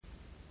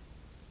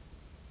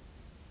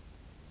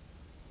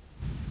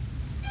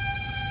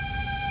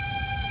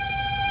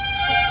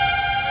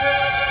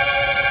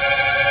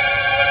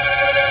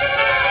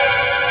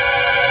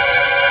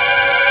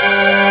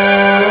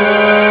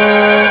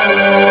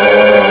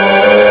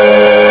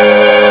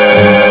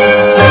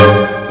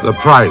The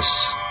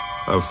Price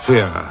of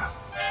Fear.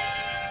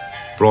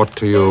 Brought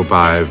to you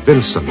by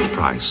Vincent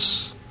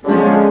Price.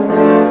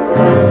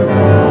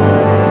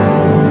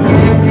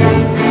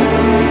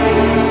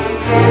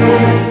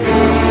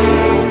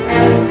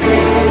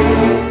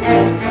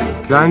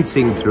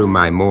 Glancing through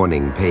my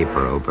morning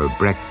paper over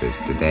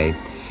breakfast today,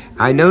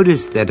 I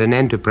noticed that an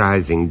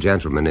enterprising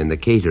gentleman in the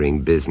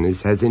catering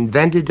business has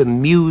invented a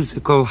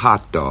musical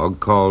hot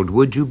dog called,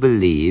 would you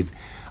believe,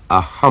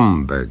 a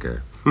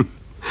humburger.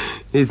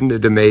 Isn't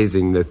it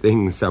amazing the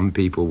things some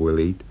people will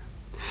eat?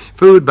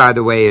 Food, by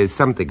the way, is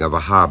something of a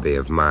hobby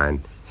of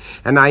mine,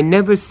 and I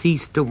never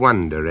cease to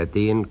wonder at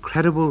the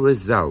incredible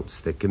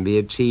results that can be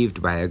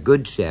achieved by a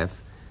good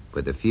chef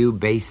with a few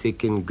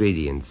basic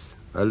ingredients.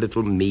 A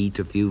little meat,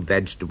 a few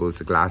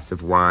vegetables, a glass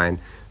of wine,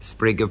 a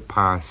sprig of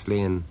parsley,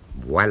 and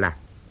voila.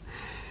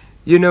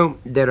 You know,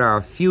 there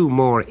are few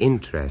more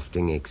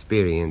interesting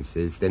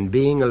experiences than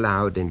being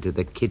allowed into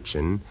the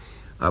kitchen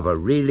of a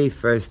really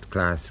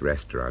first-class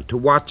restaurant, to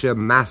watch a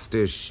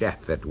master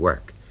chef at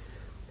work.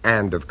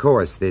 And, of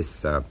course,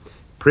 this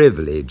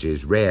privilege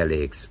is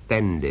rarely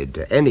extended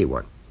to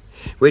anyone,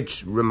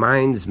 which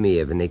reminds me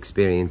of an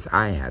experience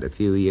I had a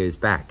few years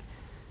back.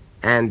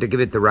 And to give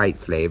it the right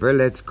flavor,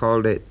 let's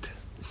call it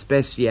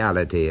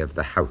speciality of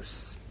the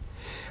house.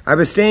 I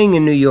was staying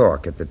in New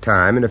York at the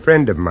time, and a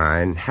friend of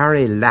mine,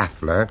 Harry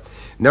Lafler,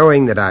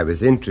 knowing that I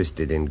was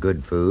interested in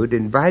good food,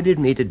 invited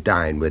me to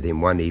dine with him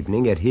one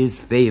evening at his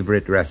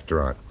favorite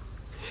restaurant.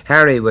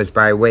 Harry was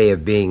by way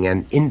of being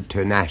an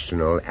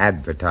international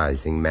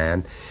advertising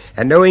man,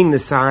 and knowing the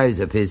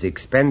size of his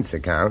expense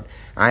account,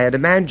 I had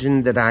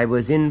imagined that I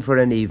was in for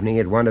an evening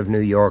at one of New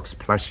York's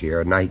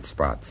plushier night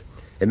spots.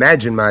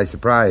 Imagine my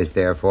surprise,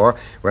 therefore,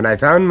 when I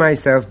found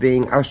myself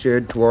being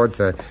ushered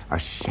towards a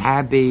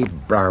shabby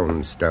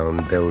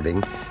brownstone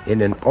building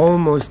in an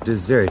almost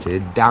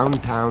deserted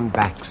downtown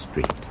back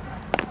street.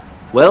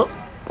 Well,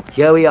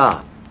 here we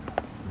are.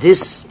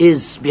 This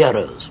is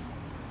Spiero's.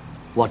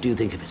 What do you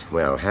think of it?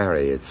 Well,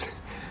 Harry,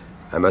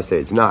 I must say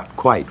it's not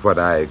quite what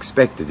I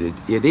expected.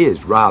 It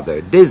is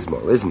rather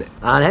dismal, isn't it?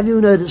 I'll have you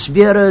know that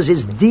Spiero's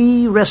is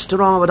the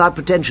restaurant without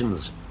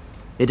pretensions.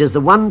 It is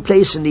the one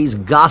place in these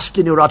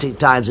ghastly neurotic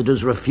times that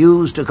has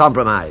refused to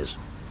compromise.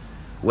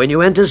 When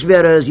you enter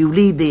Spiero's, you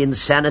leave the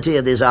insanity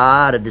of this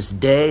hour, of this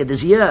day, of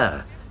this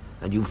year,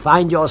 and you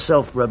find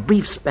yourself for a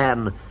brief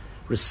span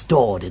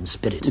restored in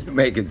spirit. You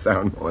make it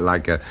sound more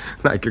like a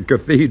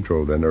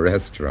cathedral than a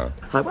restaurant.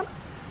 I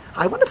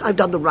wonder if I've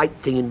done the right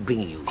thing in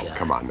bringing you here. Oh,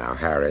 come on now,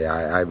 Harry.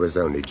 I was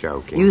only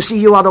joking. You see,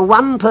 you are the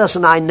one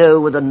person I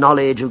know with a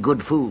knowledge of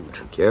good food.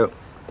 Thank you.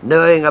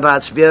 Knowing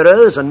about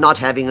Spiero's and not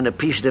having an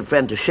appreciative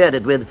friend to share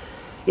it with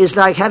is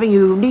like having a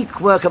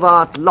unique work of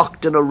art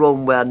locked in a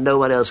room where no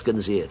one else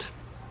can see it.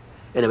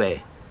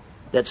 Anyway,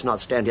 let's not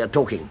stand here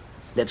talking.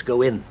 Let's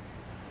go in.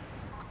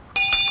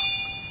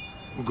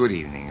 Good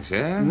evening,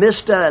 sir.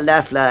 Mr.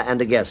 Lafler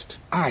and a guest.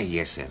 Ah,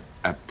 yes, sir.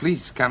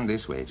 Please come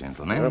this way,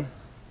 gentlemen.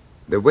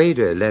 The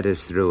waiter led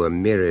us through a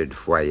mirrored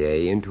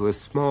foyer into a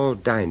small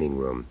dining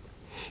room.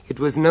 It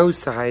was no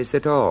size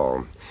at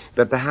all,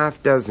 but the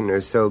half-dozen or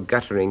so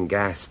guttering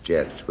gas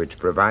jets which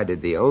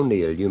provided the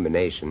only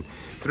illumination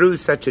threw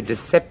such a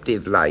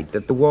deceptive light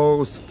that the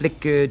walls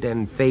flickered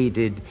and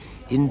faded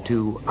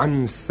into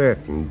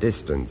uncertain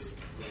distance.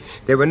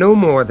 There were no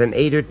more than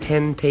 8 or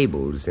 10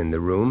 tables in the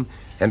room,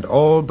 and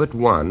all but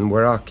one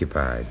were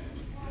occupied.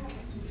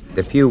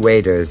 The few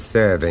waiters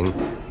serving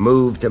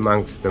moved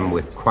amongst them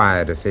with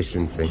quiet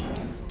efficiency.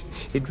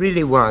 It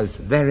really was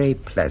very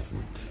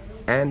pleasant.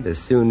 And as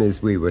soon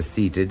as we were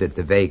seated at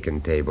the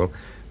vacant table,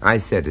 I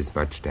said as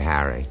much to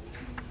Harry.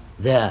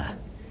 There.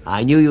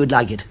 I knew you'd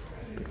like it.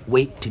 But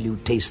wait till you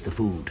taste the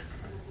food.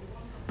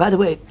 By the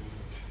way,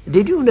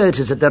 did you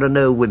notice that there are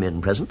no women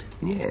present?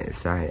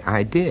 Yes,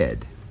 I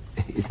did.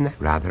 Isn't that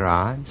rather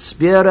odd?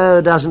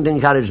 Spiero doesn't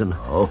encourage them.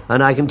 Oh.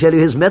 And I can tell you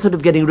his method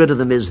of getting rid of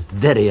them is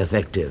very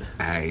effective.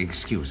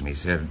 Excuse me,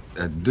 sir.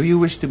 Do you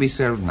wish to be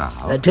served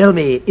now? Tell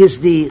me,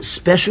 is the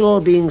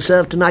special being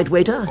served tonight,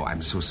 waiter? Oh,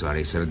 I'm so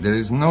sorry, sir. There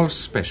is no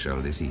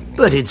special this evening.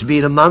 But it's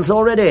been a month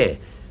already,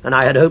 and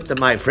I had hoped that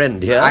my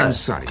friend here... I'm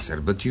sorry,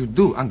 sir, but you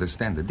do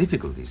understand the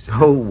difficulties, sir.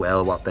 Oh,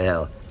 well, what the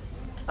hell.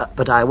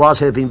 But I was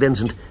hoping,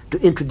 Vincent, to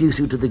introduce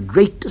you to the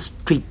greatest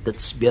treat that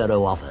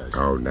Spiero offers.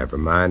 Oh, never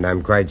mind.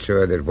 I'm quite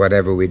sure that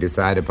whatever we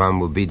decide upon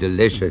will be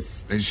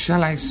delicious.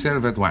 Shall I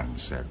serve at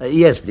once, sir?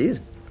 Yes, please.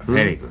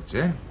 Very good,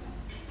 sir.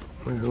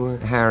 Well,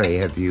 Harry,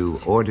 have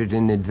you ordered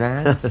in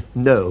advance?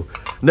 No,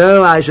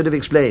 I should have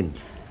explained.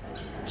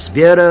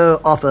 Spiero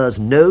offers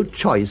no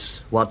choice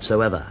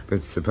whatsoever.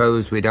 But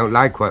suppose we don't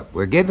like what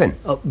we're given?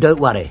 Oh,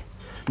 don't worry.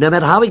 No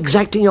matter how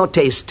exacting your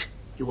taste,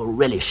 you will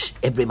relish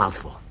every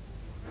mouthful.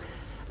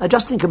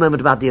 Just think a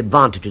moment about the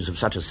advantages of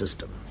such a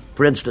system.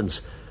 For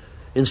instance,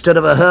 instead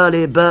of a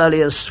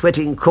hurly-burly of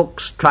sweating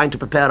cooks trying to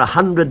prepare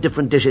 100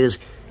 different dishes,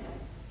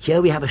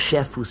 here we have a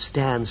chef who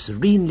stands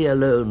serenely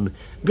alone,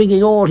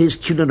 bringing all his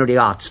culinary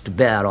arts to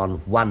bear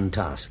on one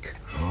task.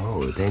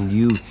 Oh, then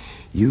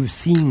you've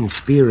seen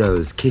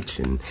Spiero's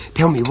kitchen.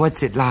 Tell me,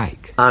 what's it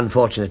like?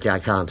 Unfortunately, I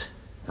can't.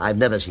 I've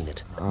never seen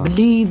it.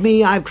 Believe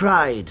me, I've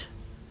tried.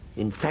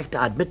 In fact,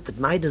 I admit that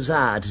my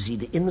desire to see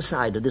the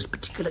inside of this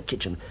particular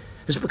kitchen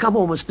has become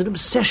almost an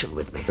obsession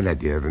with me. Well,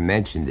 have you ever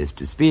mentioned this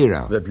to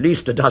Spiro? At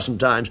least a dozen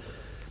times.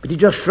 But he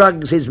just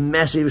shrugs his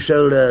massive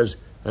shoulders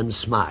and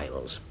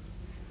smiles.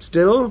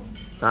 Still,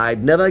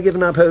 I've never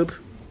given up hope.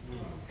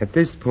 At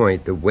this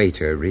point, the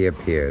waiter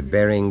reappeared,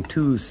 bearing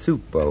 2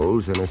 soup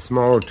bowls and a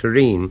small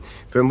tureen,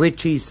 from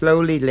which he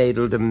slowly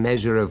ladled a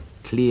measure of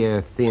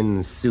clear,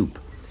 thin soup.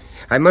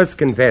 I must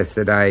confess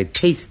that I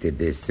tasted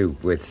this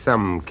soup with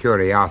some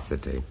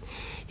curiosity.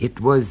 It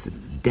was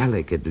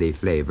delicately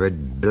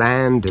flavored,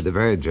 bland to the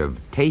verge of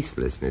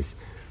tastelessness.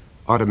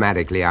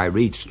 Automatically, I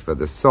reached for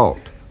the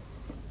salt.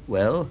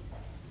 Well,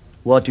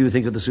 what do you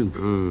think of the soup?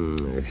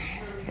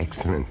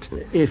 Excellent.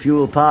 If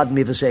you'll pardon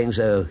me for saying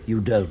so, you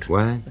don't.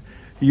 What?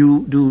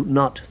 You do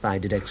not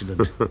find it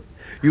excellent.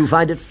 You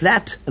find it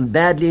flat and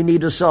badly in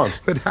need of salt.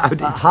 But how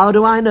did How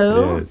do I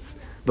know? Yes.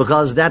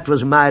 Because that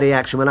was my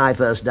reaction when I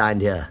first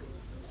dined here.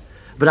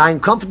 But I'm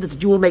confident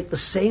that you will make the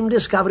same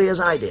discovery as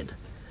I did.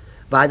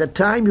 By the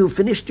time you've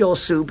finished your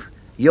soup,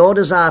 your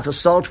desire for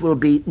salt will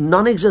be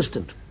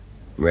non-existent.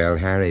 Well,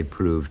 Harry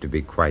proved to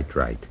be quite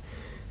right.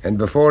 And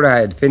before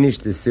I had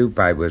finished the soup,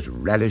 I was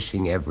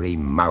relishing every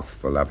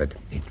mouthful of it.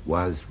 It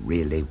was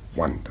really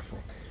wonderful.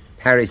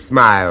 Harry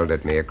smiled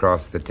at me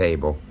across the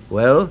table.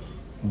 Well,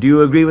 do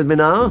you agree with me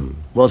now?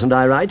 Wasn't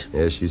I right?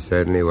 Yes, you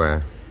certainly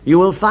were. You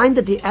will find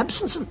that the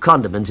absence of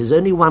condiment is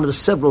only one of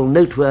several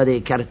noteworthy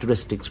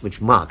characteristics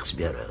which mark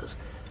Spiro's.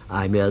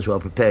 I may as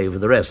well prepare you for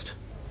the rest.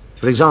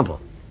 For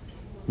example,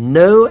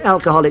 no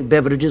alcoholic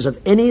beverages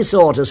of any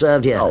sort are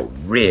served here. Oh,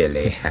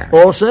 really, Harry?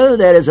 Also,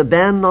 there is a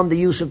ban on the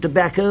use of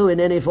tobacco in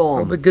any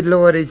form. Oh, but good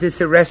Lord, is this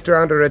a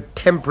restaurant or a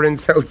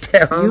temperance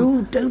hotel?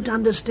 You don't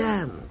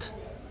understand.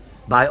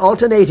 By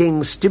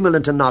alternating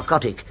stimulant and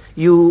narcotic,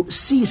 you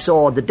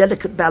seesaw the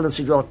delicate balance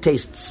of your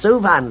tastes so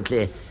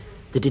violently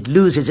that it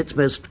loses its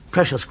most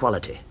precious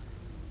quality,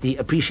 the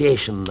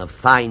appreciation of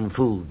fine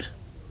food.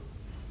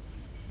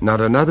 Not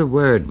another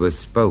word was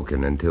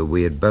spoken until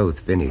we had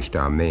both finished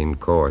our main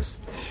course.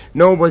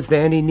 Nor was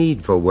there any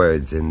need for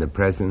words in the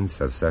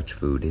presence of such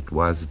food. It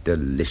was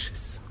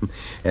delicious.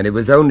 And it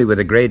was only with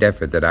a great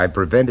effort that I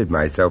prevented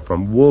myself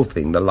from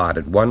wolfing the lot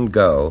at one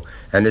go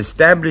and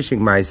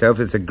establishing myself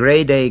as a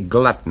grade-A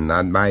glutton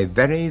on my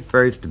very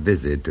first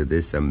visit to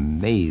this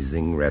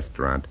amazing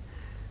restaurant.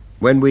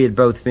 When we had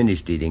both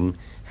finished eating,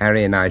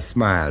 Harry and I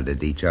smiled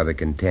at each other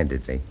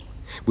contentedly.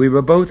 We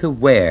were both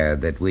aware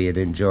that we had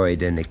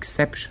enjoyed an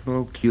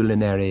exceptional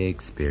culinary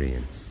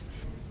experience.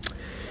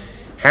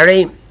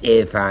 Harry,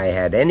 if I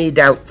had any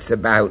doubts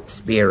about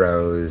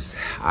Spiro's,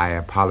 I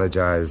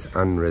apologize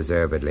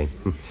unreservedly.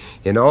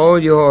 In all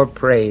your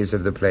praise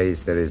of the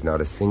place, there is not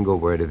a single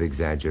word of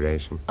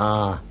exaggeration.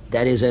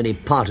 That is only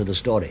part of the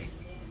story.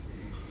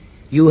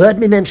 You heard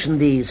me mention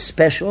the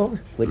special,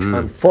 which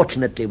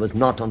unfortunately was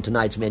not on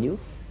tonight's menu.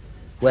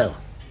 Well,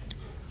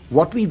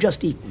 what we've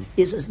just eaten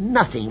is as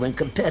nothing when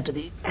compared to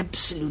the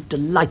absolute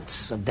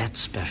delights of that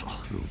special.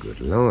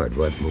 Good Lord,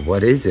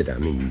 what is it? I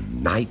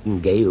mean,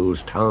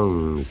 nightingale's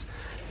tongues,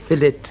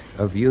 fillet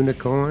of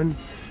unicorn?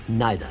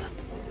 Neither.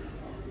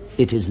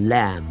 It is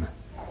lamb.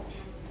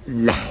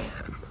 Lamb?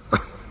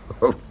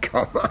 Oh,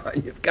 come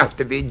on, you've got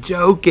to be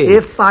joking.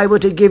 If I were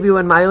to give you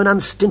in my own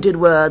unstinted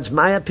words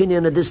my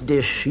opinion of this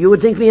dish, you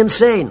would think me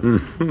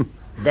insane.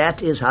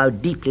 That is how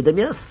deeply the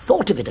mere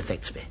thought of it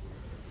affects me.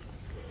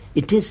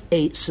 It is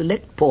a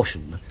select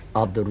portion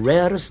of the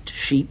rarest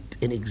sheep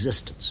in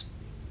existence.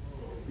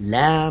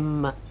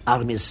 Lamb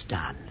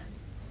Armistan.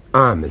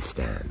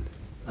 Armistan.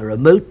 A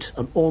remote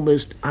and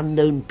almost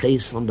unknown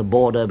place on the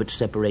border which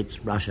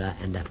separates Russia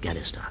and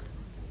Afghanistan.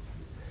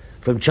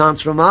 From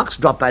chance remarks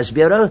dropped by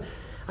Spiro,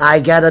 I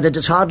gathered it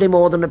is hardly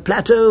more than a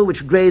plateau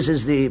which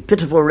grazes the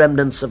pitiful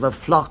remnants of a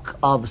flock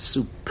of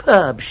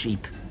superb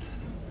sheep.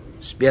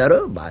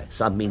 Spiro, by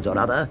some means or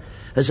other,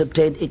 has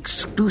obtained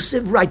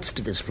exclusive rights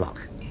to this flock,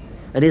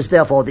 and is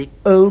therefore the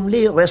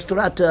only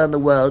restaurateur in the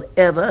world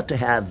ever to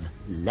have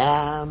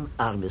lamb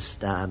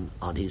Armistan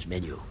on his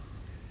menu.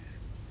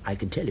 I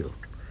can tell you,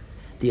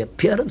 the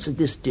appearance of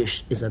this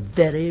dish is a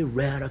very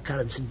rare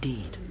occurrence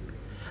indeed,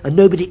 and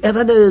nobody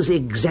ever knows the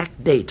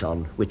exact date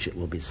on which it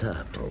will be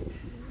served.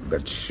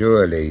 But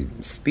surely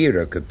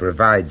Spiro could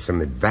provide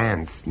some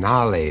advance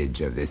knowledge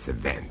of this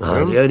event.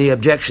 Well, the only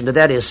objection to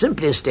that is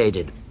simply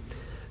stated.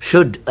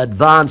 Should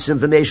advance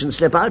information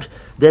slip out,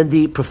 then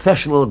the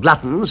professional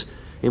gluttons,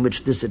 in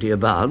which this city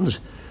abounds,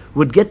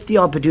 would get the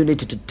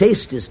opportunity to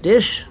taste this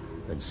dish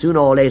and sooner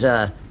or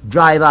later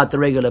drive out the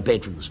regular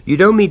patrons. You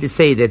don't mean to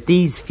say that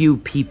these few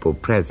people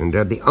present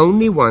are the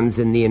only ones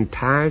in the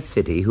entire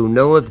city who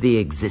know of the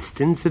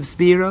existence of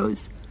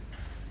Spiro's?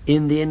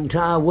 In the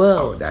entire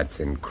world. Oh, that's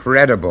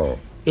incredible.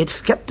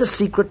 It's kept a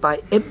secret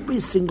by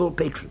every single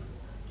patron,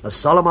 a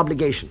solemn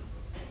obligation.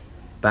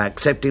 By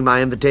accepting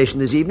my invitation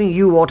this evening,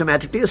 you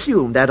automatically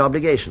assume that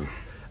obligation.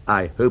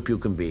 I hope you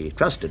can be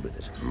trusted with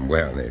it.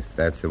 Well, if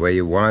that's the way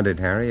you want it,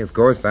 Harry, of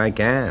course I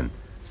can.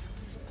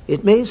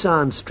 It may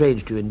sound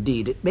strange to you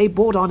indeed. It may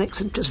border on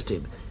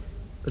eccentricity.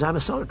 But I'm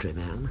a solitary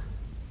man,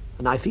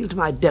 and I feel to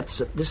my depths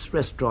that this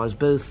restaurant is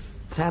both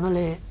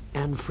family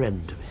and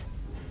friend to me.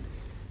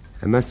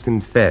 I must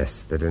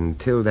confess that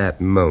until that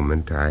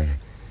moment I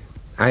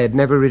had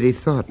never really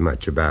thought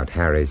much about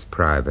Harry's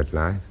private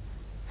life.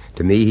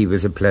 To me he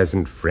was a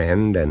pleasant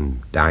friend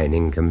and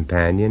dining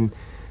companion,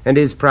 and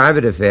his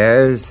private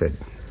affairs had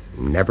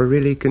never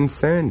really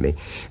concerned me.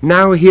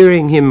 Now,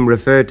 hearing him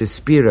refer to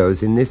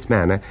Spiro's in this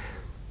manner,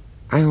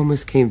 I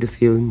almost came to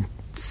feel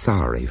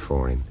sorry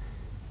for him.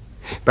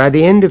 By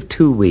the end of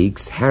 2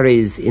 weeks,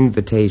 Harry's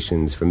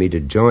invitations for me to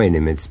join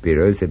him at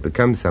Spiro's had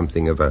become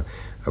something of a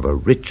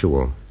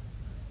ritual.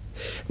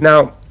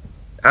 Now,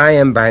 I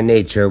am by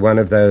nature one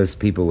of those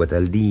people with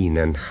a lean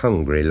and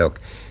hungry look,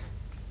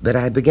 but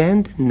I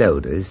began to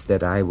notice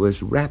that I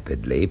was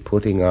rapidly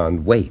putting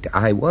on weight.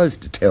 I was,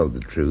 to tell the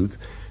truth,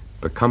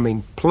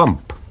 becoming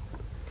plump.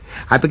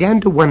 I began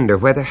to wonder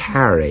whether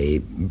Harry,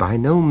 by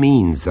no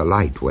means a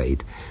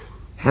lightweight,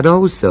 had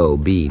also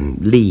been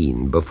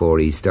lean before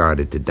he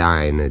started to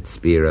dine at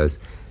Spiro's.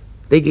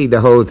 Thinking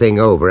the whole thing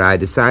over, I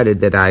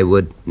decided that I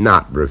would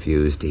not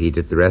refuse to eat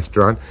at the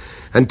restaurant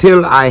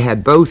until I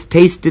had both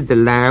tasted the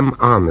lamb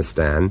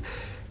Armistan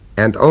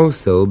and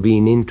also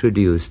been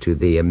introduced to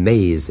the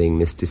amazing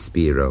Mr.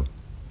 Spiro.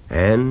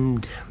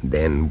 And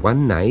then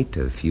one night,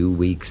 a few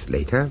weeks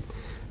later,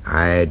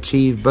 I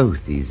achieved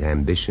both these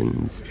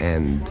ambitions,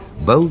 and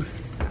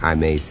both, I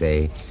may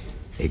say,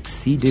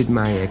 exceeded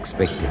my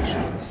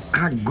expectations.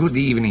 Good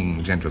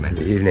evening, gentlemen.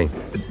 Good evening.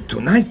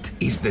 Tonight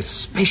is the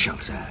special,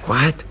 sir.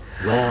 What?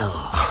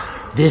 Well,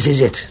 this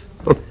is it.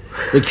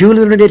 The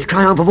culinary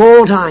triumph of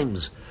all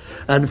times.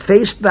 And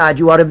faced bad,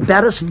 you are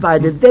embarrassed by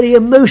the very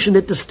emotion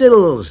it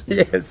distills.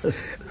 Yes,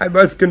 I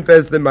must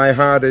confess that my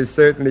heart is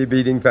certainly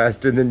beating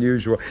faster than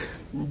usual.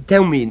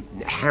 Tell me,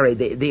 Harry,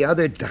 the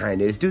other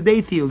diners, do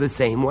they feel the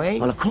same way?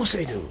 Well, of course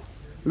they do.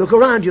 Look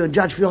around you and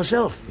judge for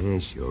yourself.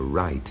 Yes, you're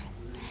right.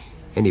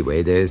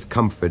 Anyway, there's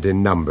comfort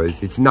in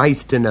numbers. It's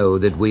nice to know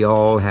that we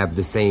all have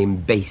the same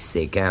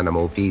basic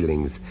animal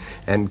feelings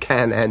and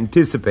can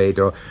anticipate,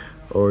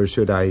 or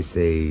should I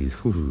say,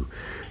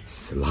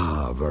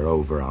 slaver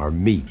over our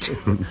meat.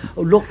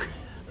 Oh, look,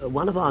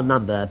 one of our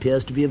number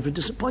appears to be in for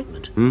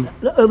disappointment.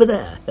 Over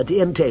there, at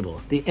the end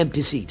table, the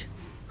empty seat.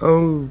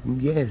 Oh,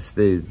 yes,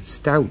 the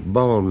stout,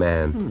 bald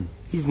man.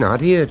 He's not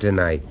here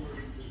tonight.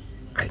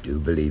 I do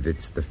believe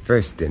it's the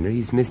first dinner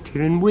he's missed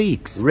here in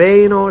weeks.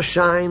 Rain or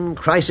shine,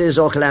 crisis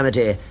or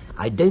calamity,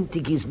 I don't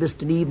think he's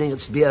missed an evening at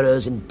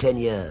Spiro's in 10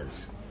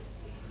 years.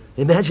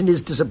 Imagine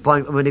his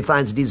disappointment when he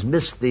finds that he's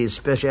missed the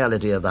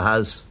speciality of the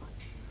house.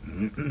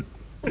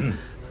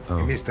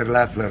 Mr.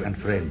 Lafleur and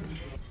friend,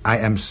 I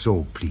am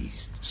so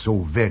pleased, so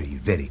very,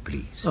 very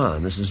pleased. Ah,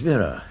 Mrs.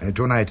 Spiro.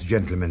 Tonight,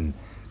 gentlemen,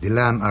 the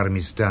lamb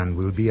Armistan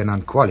will be an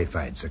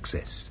unqualified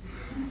success.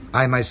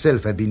 I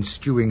myself have been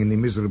stewing in the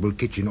miserable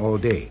kitchen all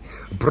day,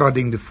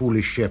 prodding the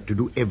foolish chef to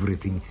do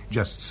everything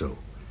just so.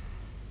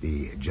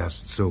 The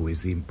just so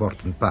is the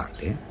important part,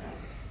 eh?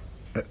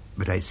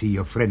 But I see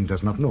your friend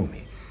does not know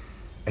me.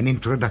 An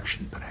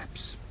introduction,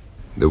 perhaps.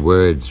 The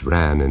words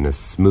ran in a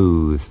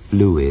smooth,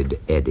 fluid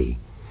eddy.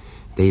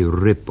 They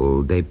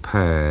rippled, they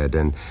purred,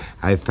 and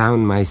I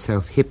found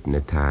myself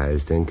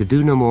hypnotized and could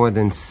do no more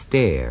than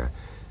stare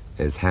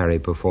as Harry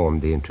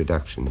performed the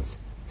introductions.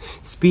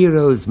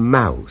 Spiro's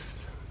mouth,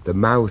 the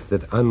mouth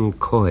that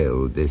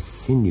uncoiled this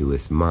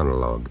sinuous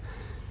monologue,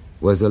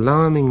 was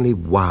alarmingly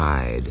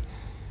wide,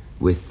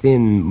 with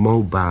thin,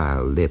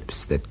 mobile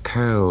lips that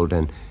curled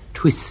and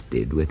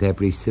twisted with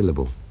every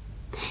syllable.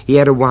 He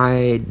had a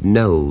wide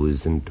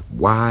nose and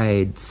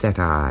wide-set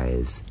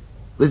eyes.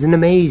 It was an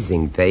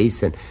amazing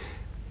face, and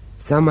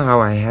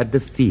somehow I had the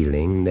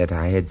feeling that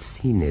I had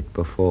seen it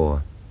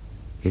before.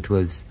 It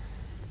was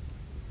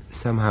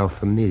somehow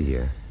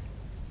familiar.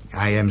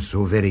 I am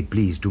so very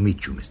pleased to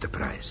meet you, Mr.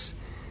 Price.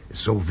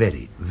 So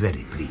very,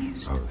 very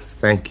pleased. Oh,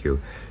 thank you.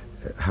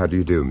 How do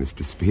you do,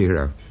 Mr.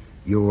 Spiro?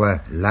 You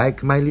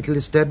like my little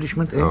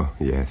establishment, eh? Oh,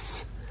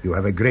 yes. You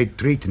have a great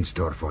treat in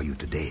store for you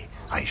today,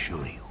 I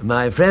assure you.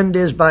 My friend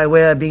is by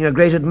way of being a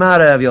great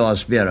admirer of yours,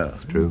 Spiro.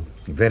 True.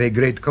 Very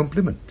great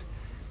compliment.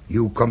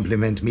 You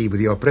compliment me with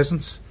your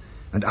presence,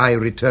 and I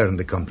return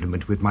the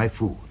compliment with my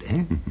food,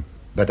 eh?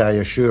 But I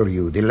assure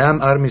you, the lamb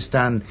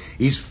Armistan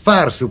is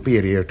far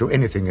superior to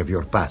anything of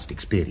your past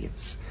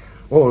experience.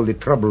 All the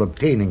trouble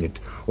obtaining it,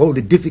 all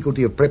the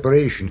difficulty of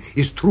preparation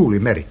is truly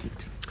merited.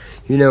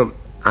 You know,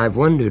 I've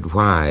wondered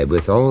why,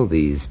 with all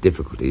these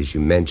difficulties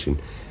you mentioned,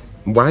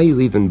 why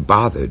you even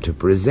bothered to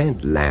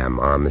present lamb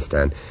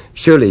Armistan.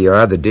 Surely your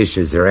other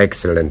dishes are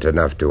excellent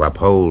enough to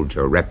uphold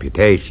your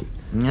reputation.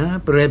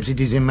 Perhaps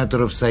it is a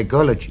matter of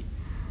psychology.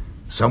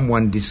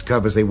 Someone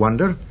discovers a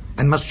wonder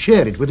and must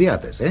share it with the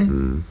others, eh?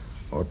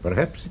 Or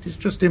perhaps it is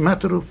just a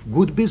matter of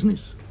good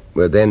business.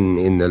 Well, then,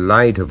 in the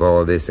light of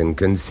all this, and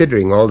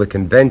considering all the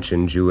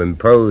conventions you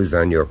impose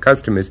on your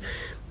customers,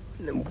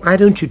 why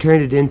don't you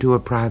turn it into a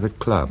private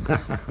club?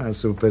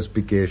 So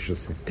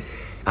perspicacious.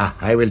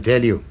 I will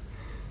tell you.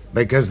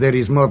 Because there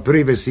is more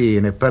privacy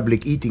in a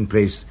public eating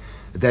place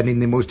than in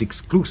the most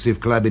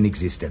exclusive club in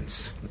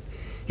existence.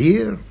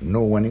 Here,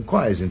 no one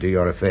inquires into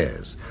your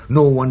affairs.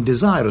 No one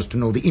desires to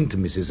know the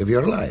intimacies of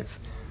your life.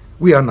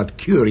 We are not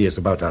curious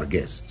about our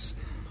guests.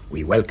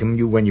 We welcome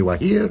you when you are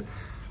here.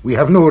 We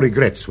have no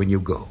regrets when you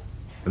go.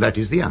 That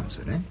is the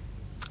answer, eh?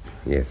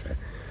 Yes,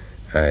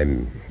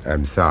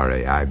 I'm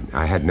sorry.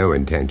 I had no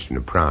intention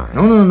to pry.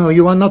 No,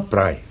 you are not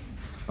pry.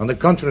 On the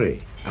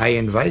contrary, I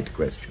invite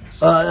questions.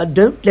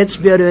 Don't let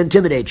Spiro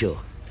intimidate you.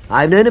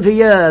 I've known him for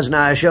years, and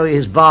I assure you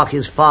his bark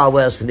is far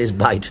worse than his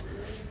bite.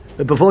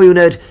 But before you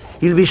know it,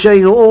 he'll be showing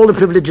you all the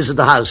privileges of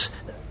the house,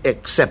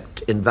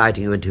 except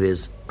inviting you into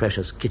his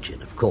precious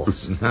kitchen, of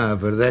course.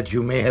 For that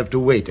you may have to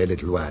wait a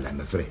little while,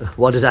 I'm afraid.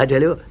 What did I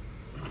tell you?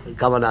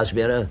 Come on now,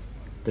 Spiro.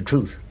 The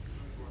truth.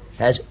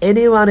 Has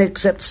anyone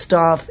except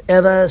staff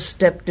ever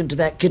stepped into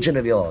that kitchen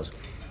of yours?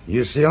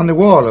 You see on the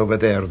wall over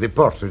there the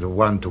portrait of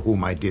one to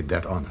whom I did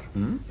that honor.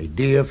 A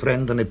dear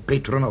friend and a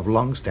patron of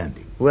long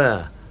standing.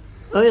 Where?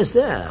 Oh, yes,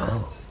 there.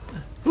 Oh.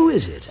 Who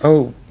is it?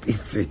 Oh,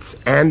 it's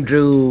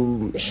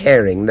Andrew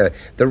Herring,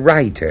 the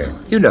writer.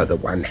 You know the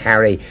one,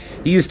 Harry.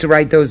 He used to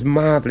write those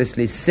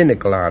marvelously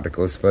cynical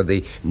articles for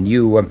the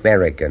New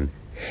American.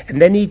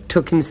 And then he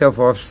took himself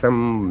off to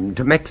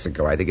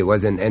Mexico, I think it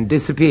was, and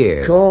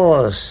disappeared. Of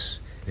course.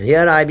 And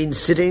here I've been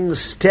sitting,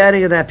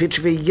 staring at that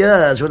picture for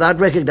years without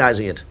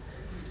recognizing it.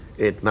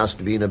 It must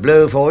have been a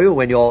blow for you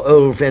when your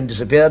old friend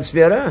disappeared,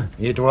 Spiro.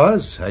 It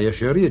was, I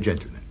assure you,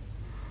 gentlemen.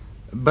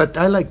 But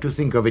I like to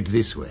think of it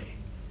this way.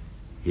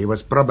 He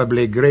was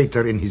probably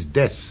greater in his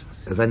death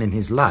than in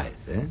his life,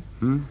 eh?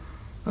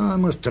 A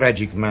most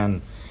tragic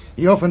man.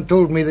 He often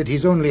told me that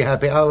his only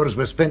happy hours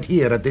were spent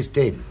here at this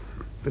table.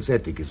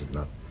 Pathetic, is it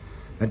not?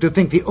 And to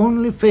think the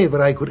only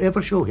favor I could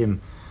ever show him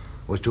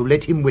was to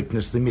let him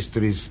witness the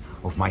mysteries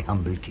of my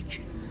humble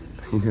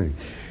kitchen.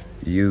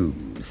 You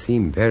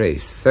seem very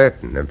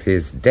certain of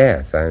his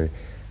death.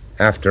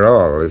 After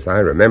all, as I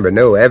remember,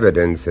 no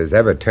evidence has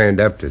ever turned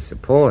up to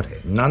support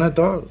it. None at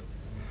all.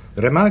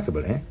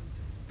 Remarkable, eh?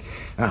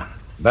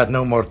 But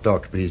no more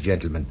talk, please,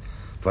 gentlemen,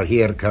 for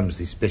here comes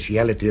the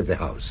speciality of the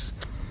house,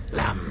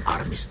 lamb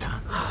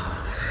armistan.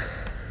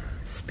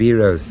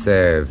 Spiro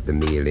served the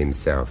meal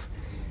himself,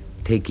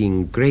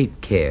 taking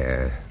great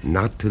care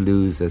not to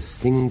lose a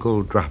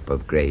single drop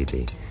of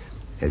gravy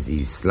as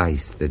he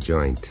sliced the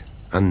joint,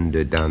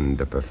 underdone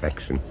to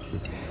perfection.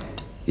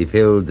 He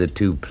filled the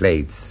 2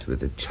 plates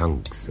with the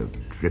chunks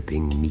of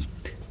dripping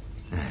meat.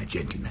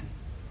 Gentlemen,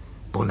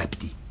 bon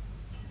appetit.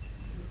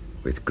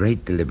 With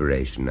great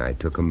deliberation, I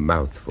took a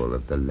mouthful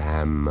of the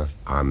lamb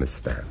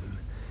armistan.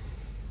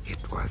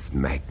 It was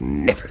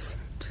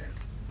magnificent.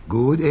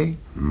 Good, eh?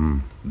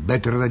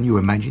 Better than you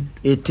imagined?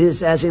 It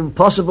is as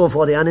impossible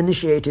for the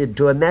uninitiated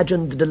to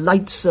imagine the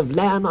delights of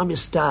lamb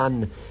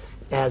armistan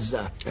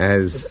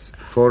as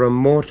for a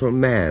mortal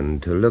man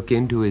to look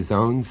into his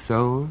own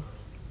soul?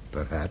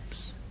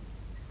 Perhaps.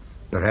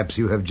 Perhaps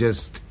you have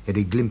just had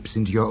a glimpse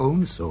into your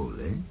own soul,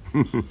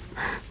 eh?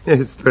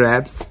 Yes,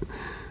 perhaps.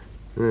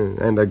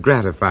 And a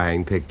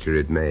gratifying picture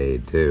it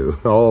made, too.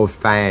 All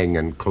fang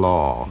and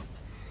claw.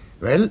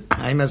 Well,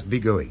 I must be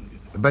going.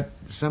 But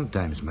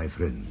sometimes, my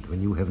friend,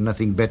 when you have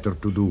nothing better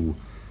to do,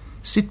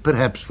 sit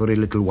perhaps for a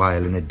little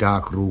while in a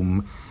dark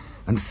room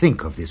and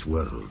think of this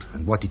world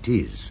and what it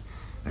is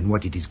and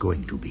what it is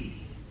going to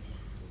be.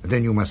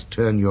 Then you must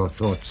turn your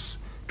thoughts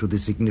to the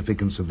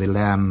significance of the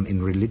lamb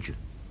in religion.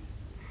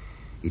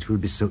 It will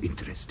be so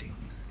interesting.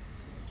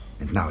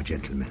 And now,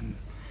 gentlemen,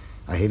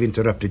 I have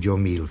interrupted your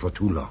meal for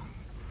too long.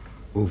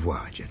 Au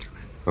revoir,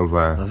 gentlemen. Au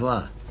revoir. Au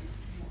revoir.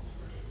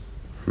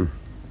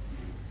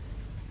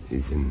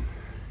 He's an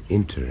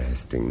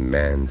interesting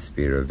man,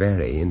 Spiro,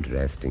 very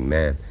interesting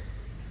man.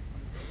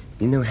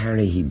 You know,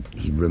 Harry,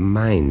 he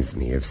reminds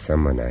me of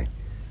someone.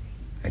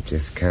 I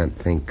just can't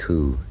think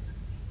who.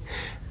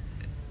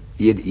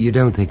 You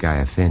don't think I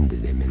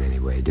offended him in any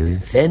way, do you?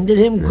 Offended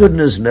him? No.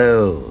 Goodness,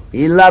 no.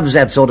 He loves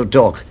that sort of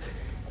talk.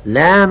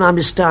 Lamb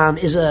armistan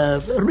is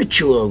a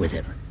ritual with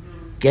him.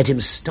 Get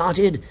him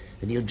started,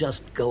 and he'll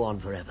just go on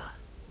forever.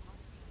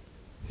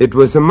 It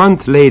was a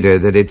month later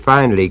that it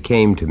finally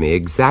came to me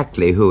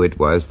exactly who it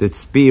was that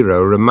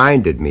Spiro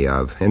reminded me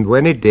of, and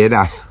when it did,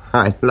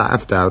 I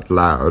laughed out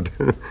loud.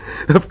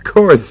 Of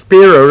course,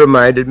 Spiro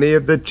reminded me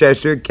of the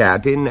Cheshire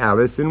Cat in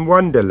Alice in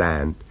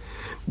Wonderland.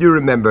 You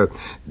remember,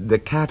 the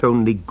cat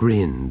only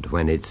grinned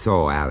when it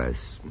saw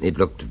Alice. It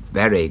looked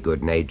very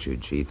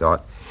good-natured, she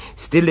thought.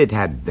 Still, it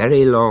had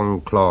very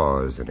long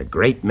claws and a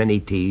great many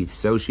teeth,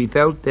 so she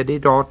felt that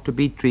it ought to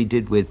be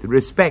treated with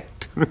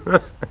respect.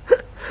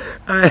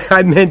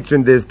 I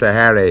mentioned this to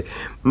Harry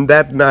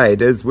that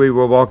night as we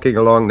were walking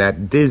along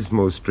that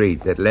dismal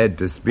street that led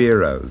to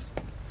Spiro's.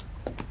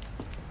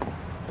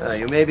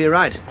 You may be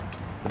right,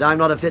 but I'm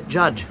not a fit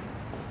judge.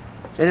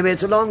 Anyway,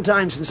 it's a long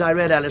time since I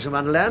read Alice in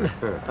Wonderland.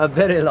 A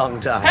very long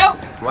time. Help!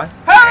 What?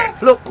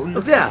 Help!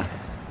 Look there.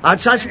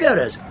 Outside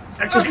Spiro's.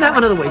 Isn't that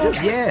one of the waiters?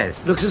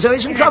 Yes. Looks as though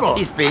he's in trouble.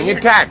 He's being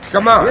attacked.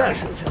 Come on. Yes.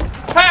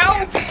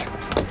 Help!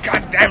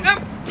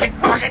 Goddamn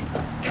pickpocket!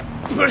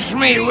 Push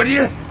me, will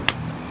you?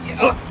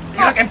 You're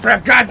looking for a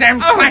goddamn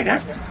fight, huh?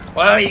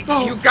 Well,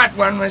 you got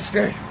one,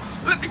 mister.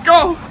 Let me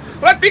go.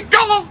 Let me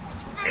go!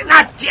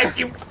 Not yet,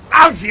 you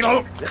lousy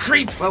little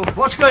creep. Well,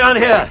 what's going on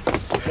here?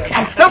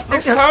 Help me,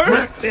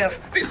 sir.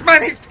 This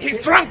man,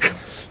 he's drunk.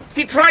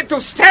 He tried to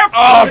stab me.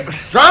 Oh,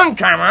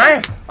 drunk, am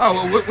I?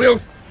 Oh, we'll...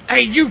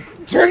 Hey, you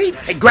dirty...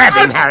 Hey, grab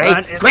him,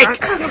 Harry. Quick.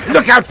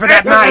 Look out for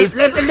that knife.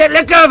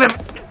 Let go of him.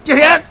 Do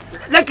you hear?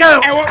 Let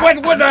go. Hey,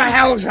 what the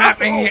hell's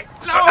happening here?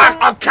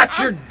 I'll cut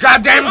your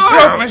goddamn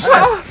throat,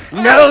 mister.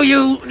 No,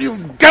 you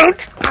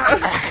don't.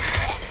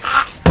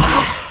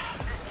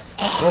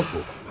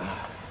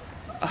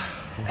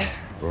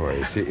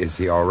 Boy, is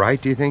he all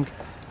right, do you think?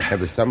 That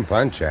was some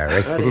punch,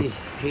 Harry.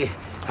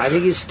 I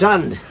think he's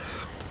stunned.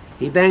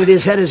 He banged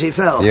his head as he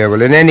fell. Yeah,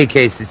 well, in any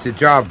case, it's a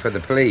job for the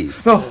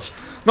police.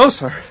 No,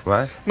 sir.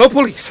 What? No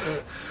police.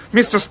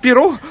 Mr.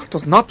 Spiro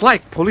does not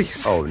like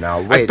police. Oh,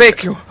 now, wait. I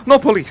beg you, no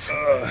police.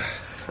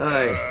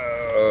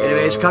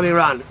 Anyway, he's coming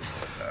round.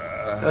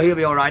 He'll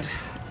be all right.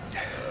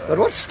 But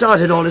what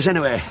started all this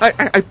anyway?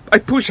 I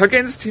pushed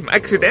against him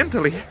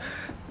accidentally,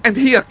 and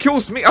he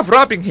accused me of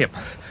robbing him.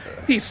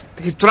 He's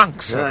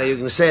drunk, sir. You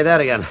can say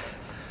that again.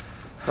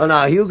 Well,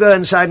 now, you go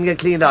inside and get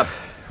cleaned up.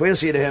 We'll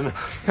see to him.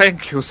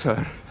 Thank you,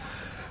 sir.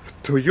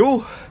 To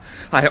you,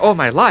 I owe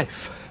my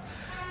life.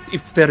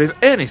 If there is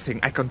anything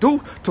I can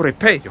do to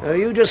repay you...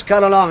 You just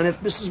cut along, and if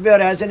Mr. Spiro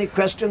has any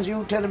questions,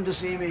 you tell him to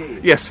see me.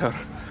 Yes, sir.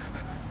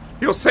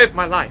 You saved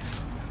my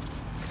life.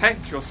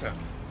 Thank you, sir.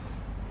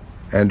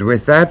 And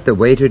with that, the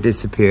waiter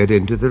disappeared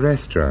into the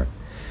restaurant.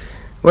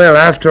 Well,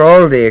 after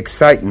all the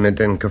excitement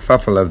and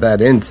kerfuffle of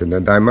that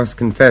incident, I must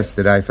confess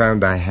that I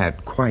found I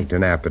had quite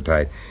an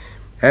appetite.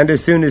 And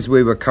as soon as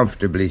we were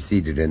comfortably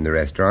seated in the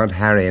restaurant,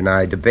 Harry and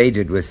I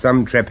debated with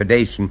some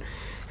trepidation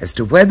as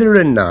to whether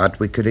or not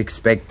we could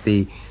expect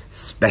the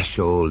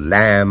special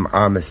lamb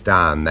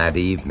armistan that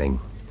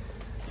evening.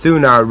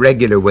 Soon our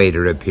regular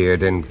waiter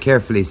appeared and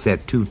carefully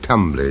set 2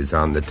 tumblers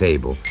on the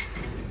table.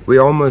 We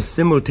almost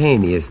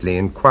simultaneously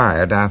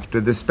inquired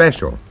after the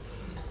special.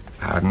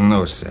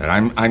 No, sir.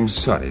 I'm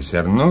sorry,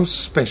 sir. No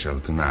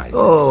special tonight.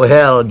 Oh,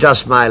 hell,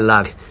 just my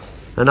luck.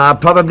 And I'll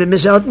probably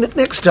miss out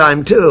next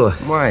time, too.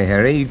 Why,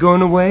 Harry, you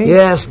going away?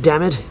 Yes,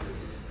 damn it.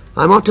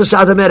 I'm off to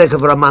South America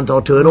for a month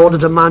or 2 in order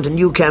to mount a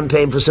new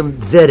campaign for some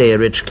very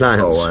rich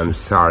clients. Oh, I'm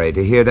sorry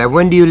to hear that.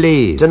 When do you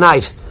leave?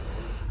 Tonight.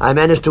 I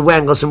managed to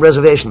wangle some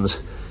reservations.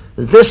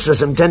 This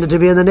was intended to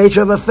be in the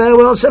nature of a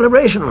farewell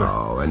celebration.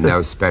 Oh, and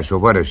no special.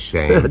 What a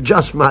shame.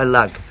 Just my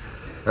luck.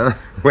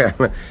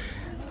 Well,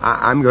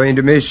 I'm going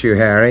to miss you,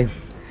 Harry.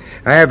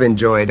 I have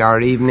enjoyed our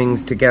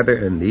evenings together,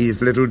 and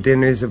these little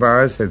dinners of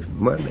ours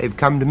they've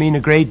come to mean a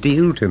great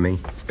deal to me.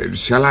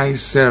 Shall I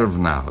serve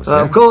now, sir?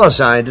 Of course,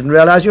 I didn't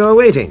realize you were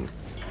waiting.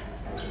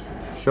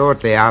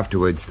 Shortly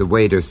afterwards, the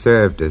waiter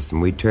served us,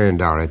 and we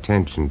turned our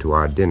attention to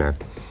our dinner.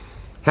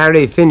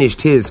 Harry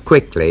finished his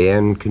quickly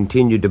and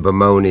continued to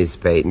bemoan his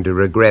fate and to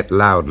regret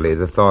loudly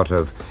the thought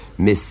of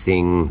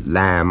missing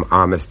lamb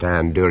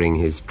armistan during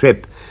his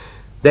trip.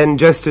 Then,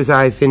 just as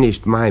I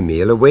finished my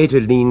meal, a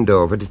waiter leaned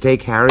over to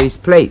take Harry's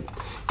plate.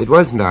 It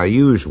wasn't our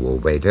usual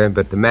waiter,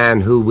 but the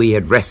man who we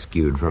had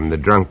rescued from the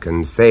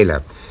drunken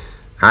sailor.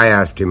 I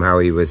asked him how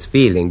he was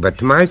feeling, but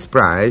to my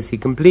surprise, he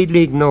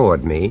completely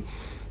ignored me,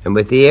 and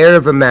with the air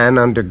of a man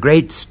under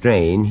great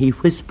strain, he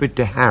whispered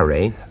to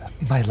Harry,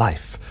 My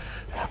life.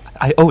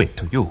 I owe it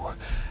to you.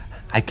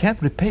 I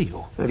can't repay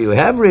you. Well, you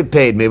have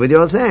repaid me with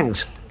your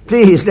thanks.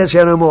 Please, let's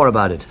hear no more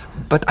about it.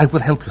 But I will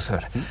help you,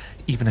 sir,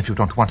 even if you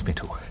don't want me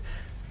to.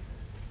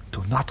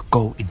 Do not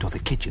go into the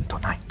kitchen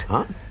tonight.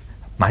 Huh?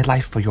 My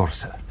life for yours,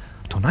 sir.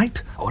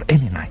 Tonight or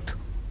any night.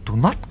 Do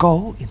not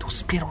go into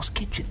Spiro's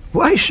kitchen.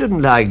 Why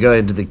shouldn't I go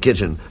into the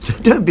kitchen?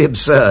 Don't be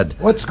absurd.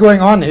 What's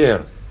going on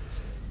here?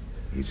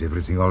 Is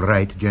everything all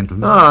right,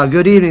 gentlemen?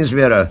 Good evening,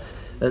 Spiro.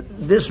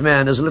 This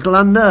man is a little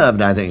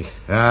unnerved, I think.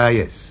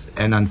 Yes.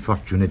 An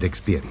unfortunate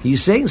experience.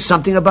 He's saying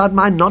something about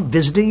my not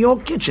visiting your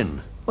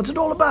kitchen. What's it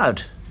all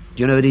about?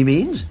 Do you know what he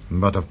means?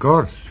 But of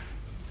course.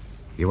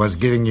 He was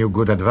giving you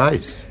good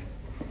advice.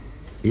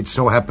 It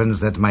so happens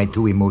that my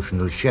too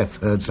emotional chef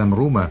heard some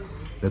rumor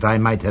that I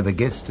might have a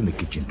guest in the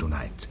kitchen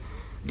tonight.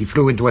 He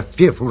flew into a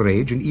fearful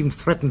rage and even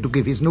threatened to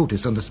give his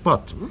notice on the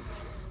spot.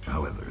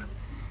 However,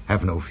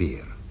 have no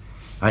fear.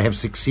 I have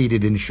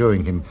succeeded in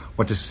showing him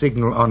what a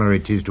signal honor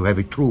it is to have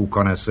a true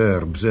connoisseur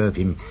observe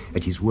him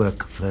at his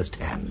work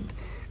firsthand.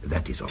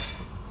 That is all.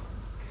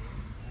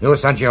 You,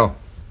 Sancho,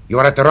 you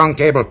are at the wrong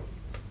table.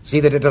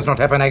 See that it does not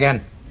happen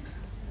again.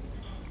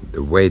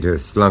 The waiter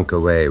slunk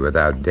away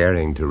without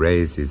daring to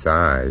raise his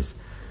eyes,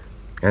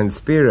 and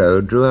Spiro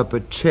drew up a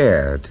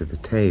chair to the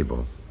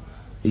table.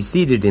 He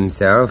seated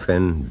himself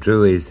and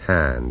drew his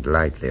hand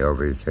lightly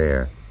over his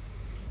hair.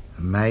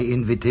 My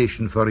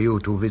invitation for you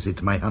to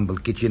visit my humble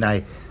kitchen,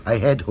 I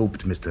had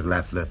hoped, Mr.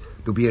 Lafleur,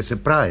 to be a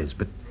surprise,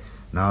 but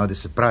now the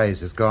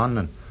surprise is gone,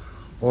 and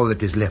all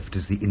that is left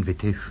is the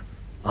invitation.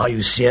 Are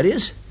you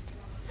serious?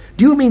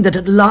 Do you mean that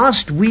at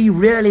last we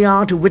really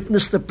are to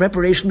witness the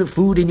preparation of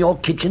food in your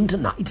kitchen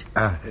tonight?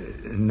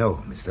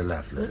 No, Mr.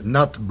 Lafleur,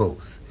 not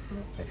both.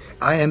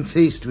 I am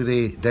faced with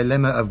a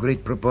dilemma of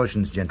great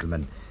proportions,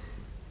 gentlemen.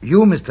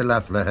 You, Mr.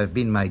 Lafleur, have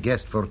been my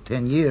guest for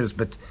 10 years,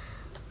 but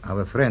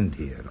our friend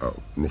here. Oh,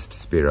 Mr.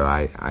 Spiro,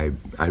 I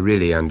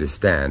really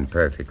understand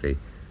perfectly.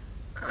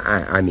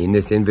 I mean,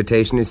 this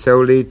invitation is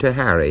solely to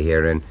Harry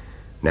here, and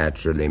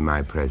naturally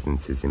my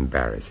presence is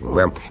embarrassing. Oh.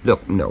 Well,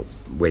 look, no,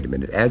 wait a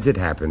minute. As it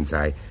happens,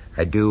 I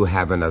do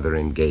have another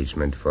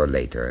engagement for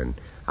later, and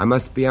I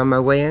must be on my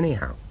way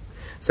anyhow.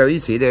 So, you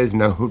see, there's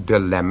no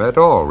dilemma at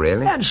all,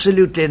 really.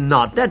 Absolutely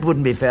not. That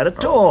wouldn't be fair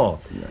at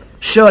all. No.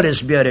 Surely,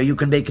 Spiro, you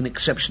can make an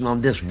exception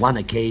on this one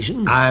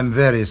occasion. I'm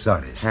very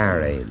sorry,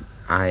 Harry,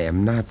 I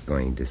am not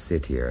going to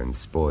sit here and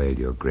spoil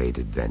your great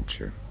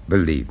adventure.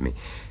 Believe me.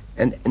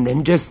 And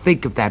then just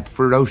think of that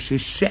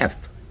ferocious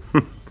chef.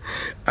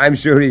 I'm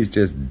sure he's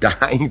just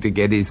dying to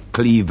get his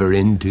cleaver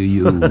into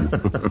you.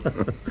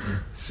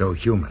 So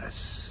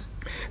humorous.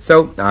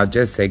 So, I'll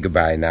just say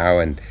goodbye now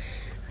and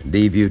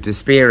leave you to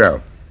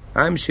Spiro.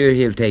 I'm sure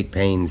he'll take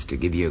pains to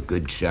give you a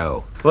good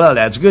show. Well,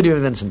 that's good of you,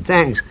 Vincent.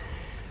 Thanks.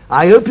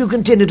 I hope you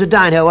continue to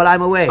dine here while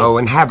I'm away. Oh,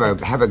 and have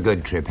a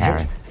good trip,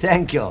 Harry.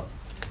 Thank you.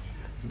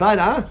 Bye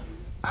now.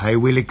 I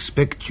will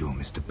expect you,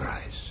 Mr.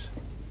 Price.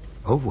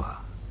 Au revoir.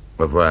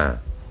 Au revoir.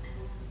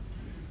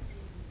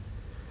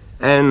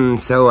 And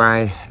so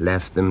I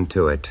left them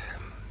to it,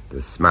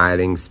 the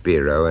smiling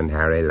Spiro and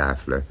Harry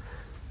Lafler,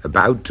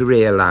 about to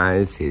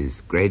realize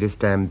his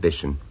greatest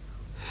ambition.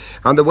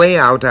 On the way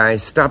out, I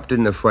stopped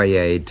in the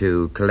foyer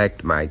to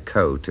collect my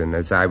coat, and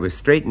as I was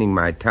straightening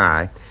my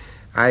tie,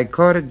 I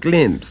caught a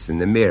glimpse in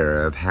the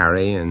mirror of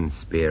Harry and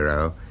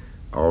Spiro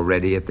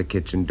already at the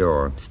kitchen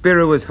door.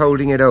 Spiro was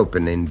holding it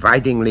open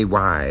invitingly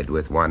wide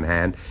with one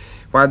hand,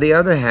 while the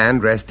other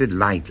hand rested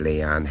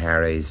lightly on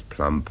Harry's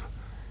plump,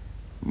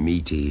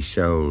 meaty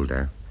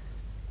shoulder,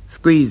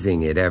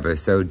 squeezing it ever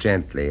so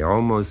gently,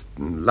 almost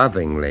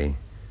lovingly,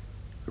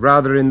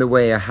 rather in the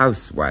way a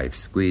housewife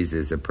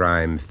squeezes a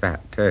prime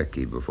fat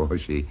turkey before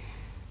she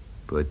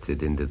puts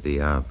it into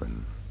the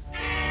oven.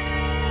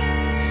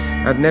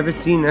 I've never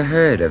seen or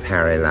heard of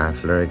Harry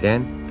Lafler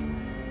again.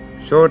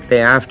 Shortly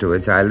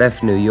afterwards, I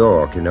left New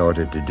York in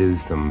order to do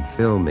some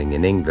filming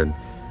in England.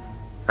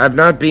 I've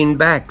not been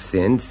back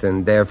since,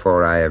 and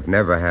therefore I have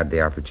never had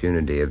the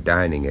opportunity of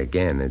dining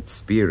again at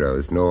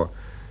Spiro's, nor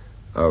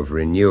of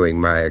renewing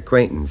my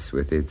acquaintance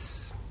with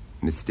its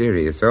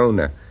mysterious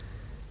owner.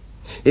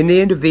 In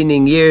the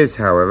intervening years,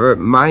 however,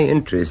 my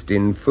interest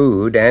in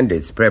food and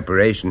its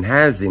preparation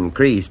has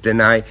increased,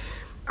 and I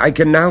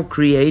can now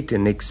create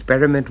and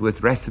experiment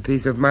with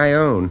recipes of my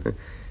own.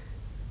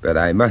 But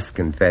I must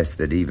confess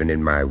that even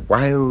in my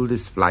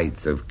wildest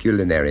flights of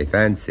culinary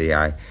fancy,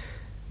 I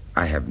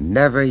have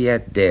never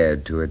yet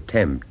dared to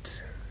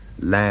attempt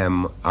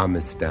lamb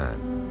Amistad.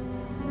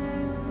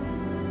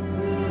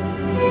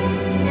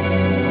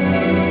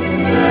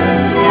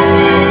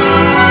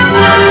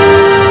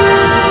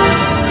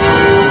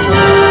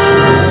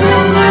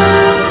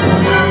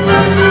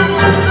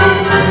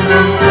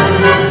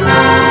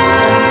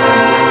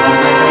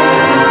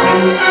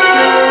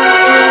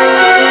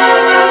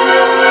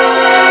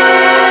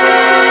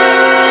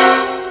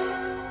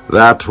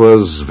 That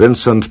was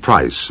Vincent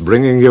Price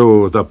bringing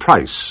you The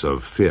Price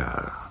of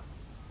Fear.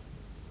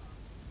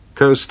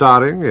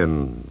 Co-starring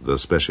in The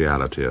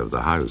Speciality of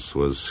the House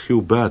was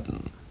Hugh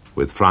Burton,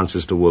 with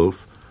Francis de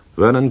Wolfe,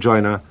 Vernon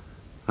Joyner,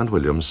 and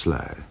William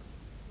Slay.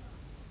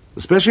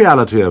 The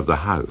Speciality of the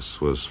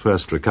House was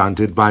first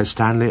recounted by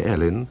Stanley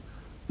Ellin,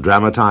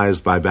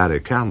 dramatized by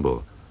Barry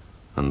Campbell,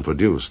 and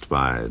produced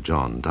by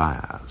John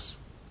Diaz.